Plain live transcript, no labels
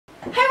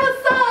Hey,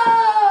 what's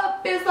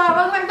up? It's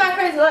welcome back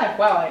to MyCrazyLife.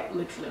 Wow, I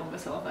literally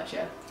almost fell off that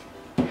chair.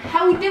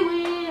 How we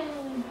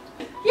doing?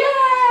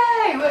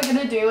 Yay! We're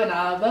gonna do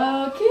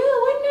another Q&A.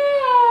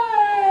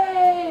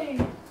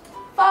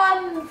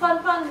 Fun.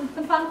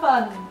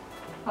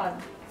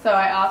 So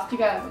I asked you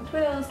guys on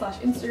Twitter /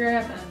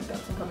 Instagram and got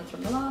some comments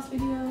from the last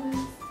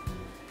videos.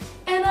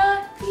 And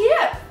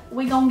yeah,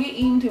 we gonna get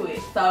into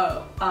it.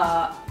 So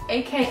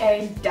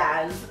aka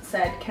Daz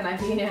said, can I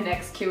be in your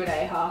next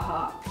Q&A?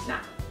 Haha. Nah,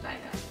 I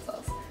can't.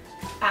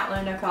 At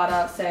Luna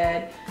Carter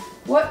said,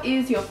 what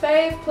is your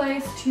fave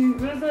place to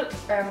visit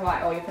and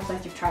why? Or your fave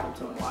place you've travelled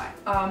to and why?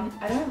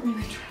 I don't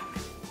really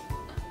travel.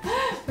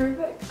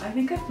 Perfect. I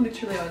think I've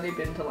literally only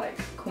been to like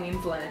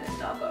Queensland and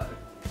Dubbo.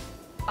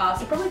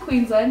 So probably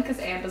Queensland because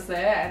Amber's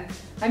there, and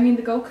I mean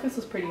the Gold Coast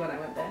was pretty when I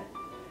went there.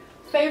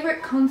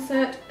 Favourite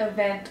concert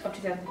event of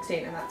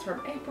 2016, and that's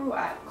from April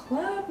at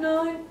Club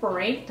 9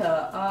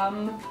 Freighter.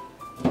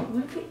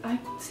 What did I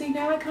see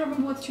now I can't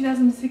remember what's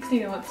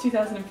 2016 and what's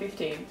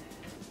 2015.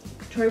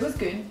 Troy was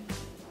good.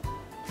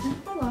 Was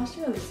that last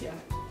year or this year?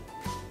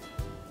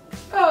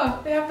 Oh,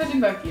 they happened in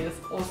both years.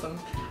 Awesome.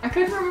 I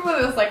couldn't remember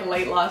whether it was like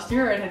late last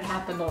year or it had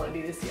happened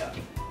already this year.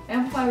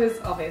 Amplify was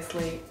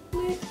obviously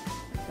lit.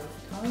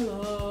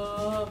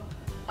 Tyler.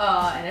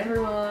 And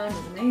everyone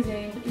was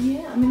amazing. But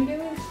yeah, I'm gonna go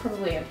with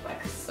probably Amplify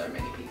because so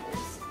many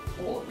people's.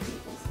 All of the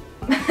people's.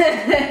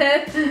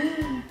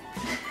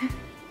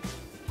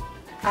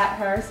 At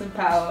Harrison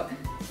Power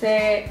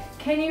say,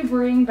 can you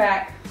bring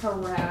back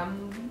Harambe?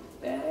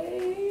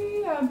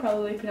 I'm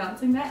probably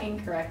pronouncing that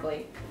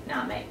incorrectly.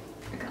 Nah, mate,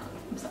 I can't.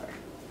 I'm sorry.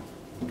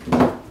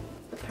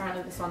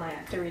 Apparently this one I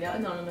have to read out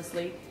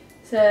anonymously.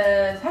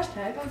 Says,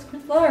 hashtag I was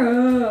Prince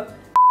Lara.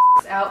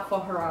 Out for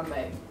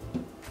Harambe.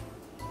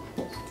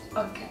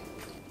 Okay.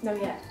 No,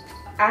 yeah.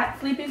 At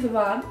Sleepy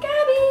Savant,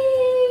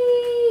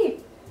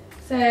 Gabby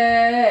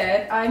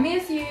said, I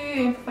miss you.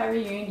 Amplify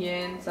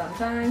reunion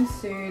sometime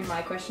soon.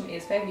 My question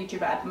is, favourite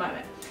YouTuber at the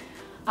moment?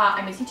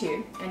 I miss you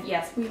too. And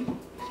yes, we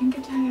didn't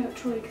get to hang out at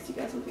Troy because you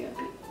guys will be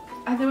happy.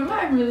 At the moment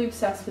I'm really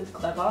obsessed with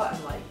Clever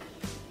and like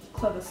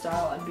Clever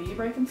style and beauty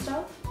break and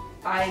stuff.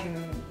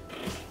 I'm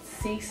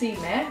CC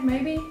meh,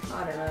 maybe?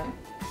 I don't know.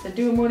 So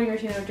do a morning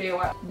routine or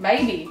DIY?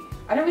 Maybe.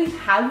 I don't really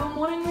have a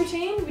morning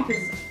routine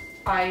because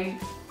I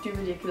do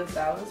ridiculous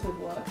hours with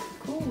work.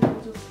 Cool, we'll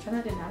just pretend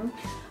I didn't have them.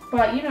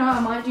 But you know, I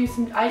might do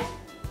some, I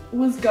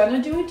was gonna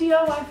do a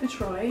DIY for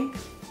Troy.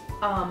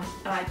 And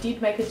I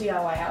did make a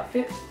DIY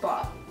outfit,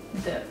 but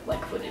the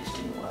like footage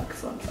didn't work,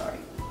 so I'm sorry.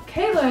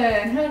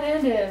 Kaylin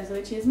Hernandez,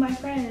 which is my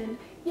friend,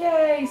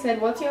 yay, said,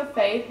 what's your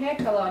fave hair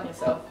color on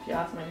yourself? She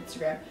asked me on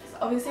Instagram. So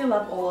obviously I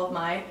love all of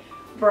my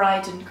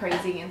bright and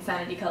crazy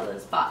insanity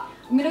colors, but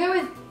I'm gonna go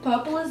with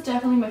purple is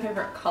definitely my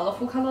favorite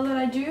colorful color that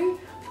I do,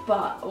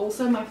 but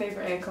also my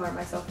favorite hair color on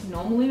myself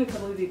normally would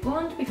probably be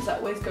blonde because I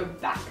always go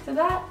back to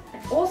that.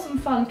 An awesome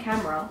fun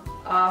camera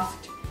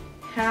asked,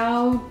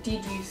 how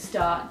did you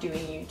start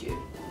doing YouTube?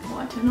 Well,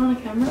 I turned on a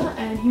camera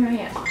and here I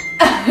am.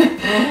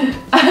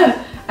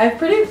 I'm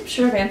pretty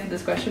sure I've answered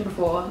this question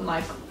before,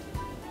 like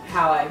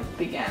how I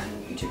began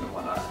YouTube and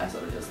whatnot. I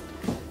sort of just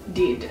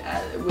did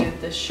with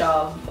the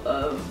shove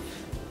of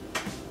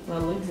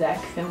little exec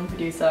film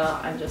producer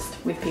and just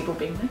with people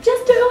being like,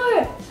 just do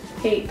it!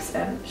 Heaps,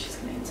 and she's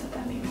gonna insert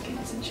that meme again,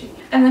 isn't she?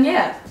 And then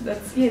yeah,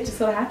 that's, yeah, it just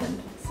sort of happened.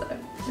 So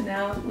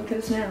now, look at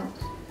us now.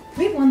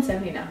 We have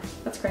 170 now,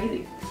 that's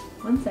crazy.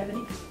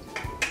 170.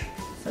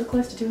 So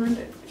close to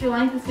 200. If you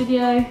like this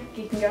video,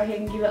 you can go ahead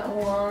and give it a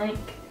like.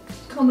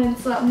 Comment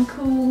something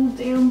cool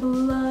down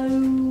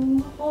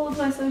below. All of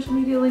my social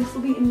media links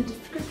will be in the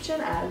description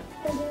as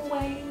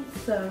always.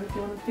 So if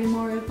you want to see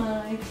more of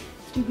my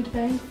stupid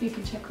face, you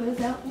can check those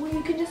out. Or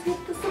you can just hit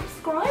the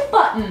subscribe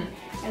button.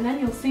 And then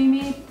you'll see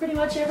me pretty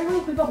much every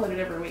week. We've uploaded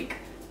every week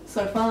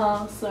so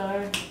far.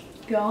 So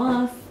go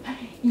us.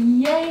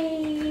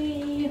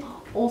 Yay!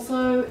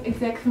 Also,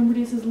 exec film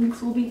producers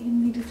links will be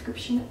in the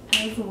description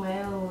as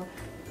well.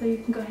 So you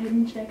can go ahead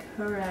and check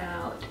her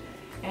out.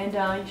 And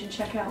you should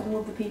check out all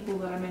of the people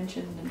that I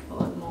mentioned and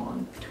follow them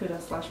on Twitter /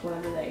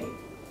 whatever they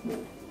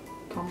will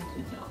comment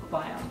in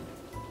bio.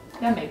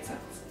 That made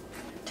sense.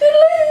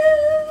 Toodaloo!